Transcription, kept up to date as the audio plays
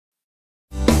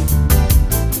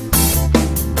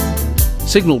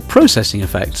Signal processing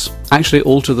effects actually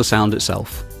alter the sound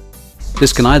itself.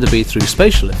 This can either be through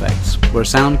spatial effects, where a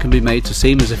sound can be made to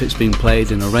seem as if it's being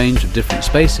played in a range of different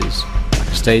spaces, like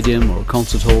a stadium or a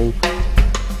concert hall,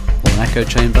 or an echo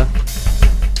chamber.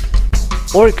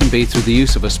 Or it can be through the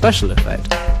use of a special effect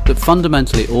that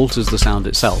fundamentally alters the sound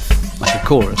itself, like a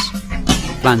chorus,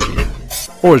 flanging,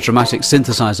 or a dramatic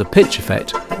synthesizer pitch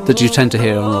effect that you tend to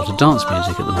hear on a lot of dance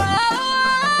music at the moment.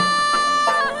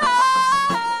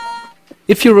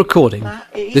 If you're recording,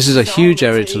 this is a huge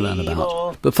area to learn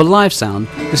about, but for live sound,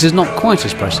 this is not quite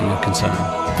as pressing a concern,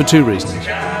 for two reasons.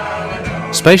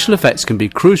 Spatial effects can be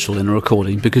crucial in a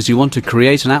recording because you want to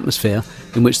create an atmosphere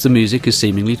in which the music is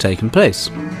seemingly taking place.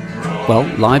 Well,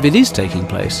 live it is taking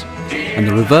place, and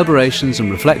the reverberations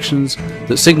and reflections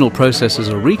that signal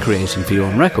processors are recreating for you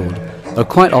on record are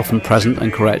quite often present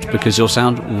and correct because your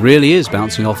sound really is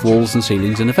bouncing off walls and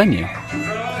ceilings in a venue.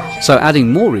 So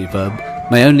adding more reverb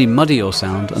may only muddy your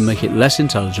sound and make it less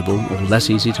intelligible or less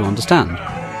easy to understand.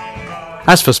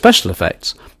 As for special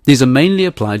effects, these are mainly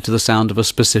applied to the sound of a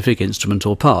specific instrument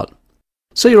or part.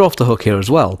 So you're off the hook here as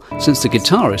well, since the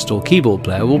guitarist or keyboard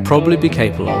player will probably be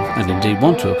capable of, and indeed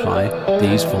want to apply,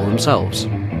 these for themselves.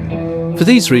 For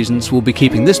these reasons, we'll be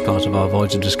keeping this part of our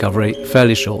voyage of discovery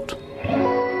fairly short.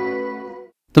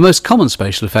 The most common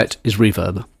spatial effect is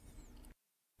reverb.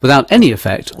 Without any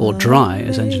effect, or dry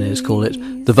as engineers call it,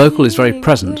 the vocal is very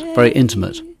present, very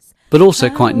intimate, but also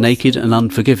quite naked and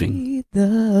unforgiving.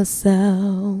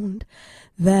 Add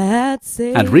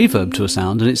reverb to a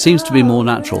sound and it seems to be more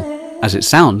natural, as it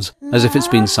sounds as if it's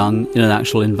been sung in an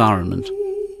actual environment.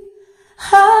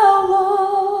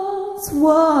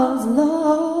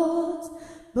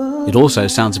 It also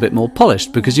sounds a bit more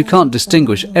polished because you can't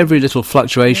distinguish every little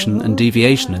fluctuation and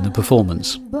deviation in the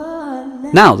performance.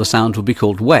 Now the sound would be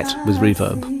called wet with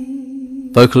reverb.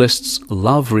 Vocalists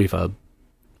love reverb.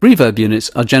 Reverb units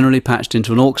are generally patched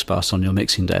into an aux bus on your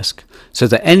mixing desk, so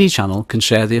that any channel can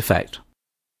share the effect.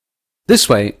 This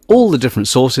way, all the different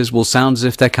sources will sound as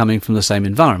if they're coming from the same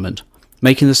environment,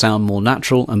 making the sound more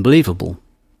natural and believable.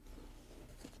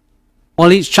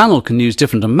 While each channel can use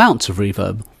different amounts of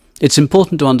reverb, it's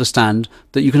important to understand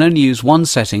that you can only use one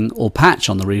setting or patch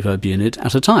on the reverb unit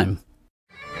at a time.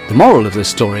 The moral of this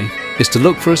story is to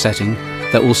look for a setting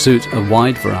that will suit a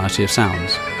wide variety of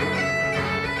sounds.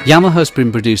 Yamaha has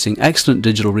been producing excellent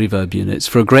digital reverb units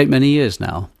for a great many years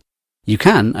now. You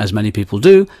can, as many people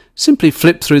do, simply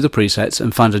flip through the presets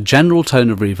and find a general tone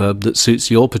of reverb that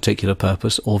suits your particular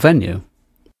purpose or venue.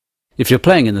 If you're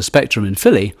playing in the Spectrum in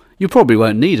Philly, you probably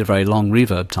won't need a very long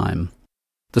reverb time.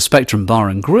 The Spectrum Bar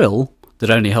and Grill, that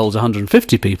only holds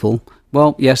 150 people,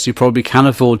 well, yes, you probably can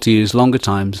afford to use longer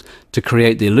times to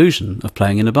create the illusion of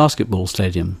playing in a basketball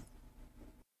stadium.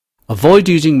 Avoid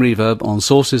using reverb on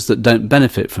sources that don't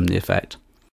benefit from the effect.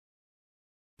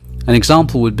 An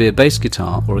example would be a bass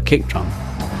guitar or a kick drum.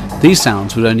 These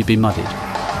sounds would only be muddied.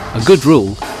 A good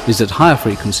rule is that higher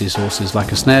frequency sources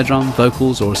like a snare drum,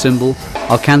 vocals or a cymbal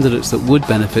are candidates that would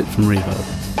benefit from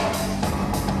reverb.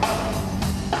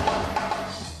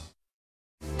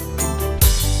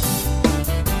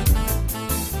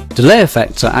 Delay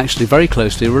effects are actually very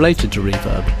closely related to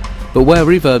reverb, but where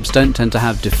reverbs don't tend to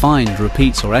have defined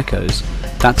repeats or echoes,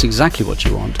 that's exactly what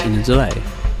you want in a delay.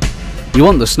 You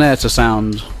want the snare to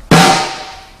sound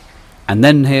and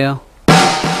then here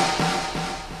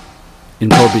in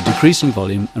probably decreasing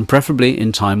volume and preferably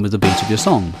in time with the beat of your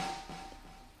song.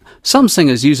 Some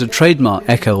singers use a trademark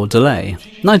echo or delay,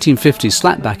 1950s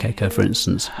slapback echo for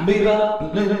instance,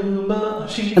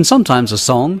 and sometimes a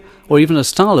song or even a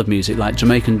style of music like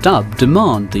Jamaican dub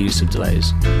demand the use of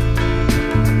delays.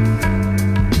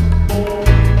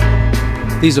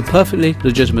 These are perfectly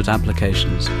legitimate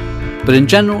applications, but in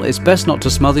general it's best not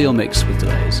to smother your mix with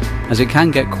delays, as it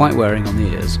can get quite wearing on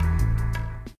the ears.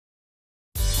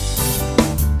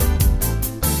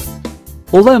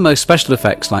 Although most special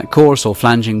effects like chorus or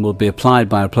flanging will be applied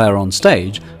by a player on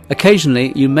stage,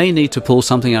 occasionally you may need to pull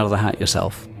something out of the hat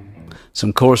yourself.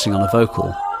 Some chorusing on a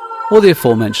vocal, or the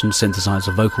aforementioned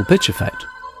synthesizer vocal pitch effect.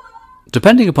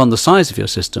 Depending upon the size of your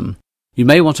system, you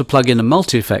may want to plug in a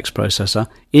multi-effects processor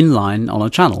in line on a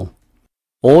channel.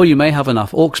 Or you may have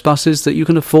enough aux buses that you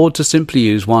can afford to simply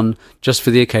use one just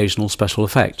for the occasional special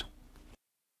effect.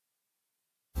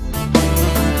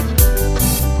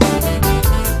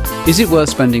 Is it worth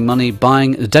spending money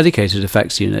buying dedicated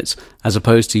effects units as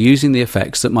opposed to using the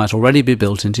effects that might already be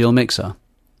built into your mixer?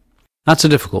 That's a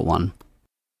difficult one.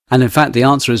 And in fact the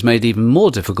answer is made even more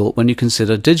difficult when you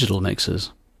consider digital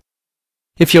mixers.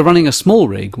 If you're running a small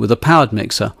rig with a powered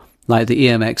mixer like the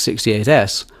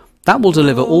EMX68S, that will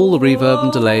deliver all the reverb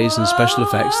and delays and special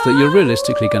effects that you're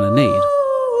realistically going to need.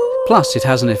 Plus it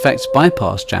has an effects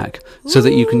bypass jack so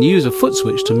that you can use a foot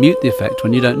switch to mute the effect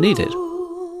when you don't need it.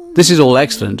 This is all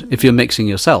excellent if you're mixing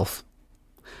yourself.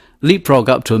 Leapfrog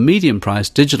up to a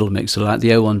medium-priced digital mixer like the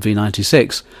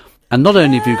O1V96, and not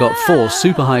only have you got 4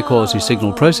 super high-quality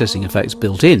signal processing effects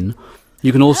built in,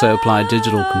 you can also apply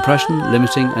digital compression,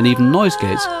 limiting and even noise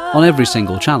gates on every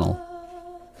single channel.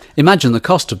 Imagine the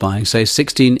cost of buying, say,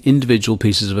 16 individual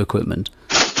pieces of equipment.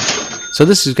 So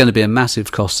this is going to be a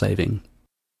massive cost saving.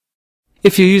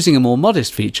 If you're using a more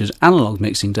modest featured analog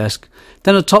mixing desk,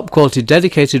 then a top quality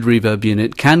dedicated reverb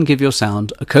unit can give your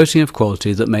sound a coating of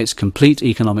quality that makes complete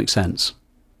economic sense.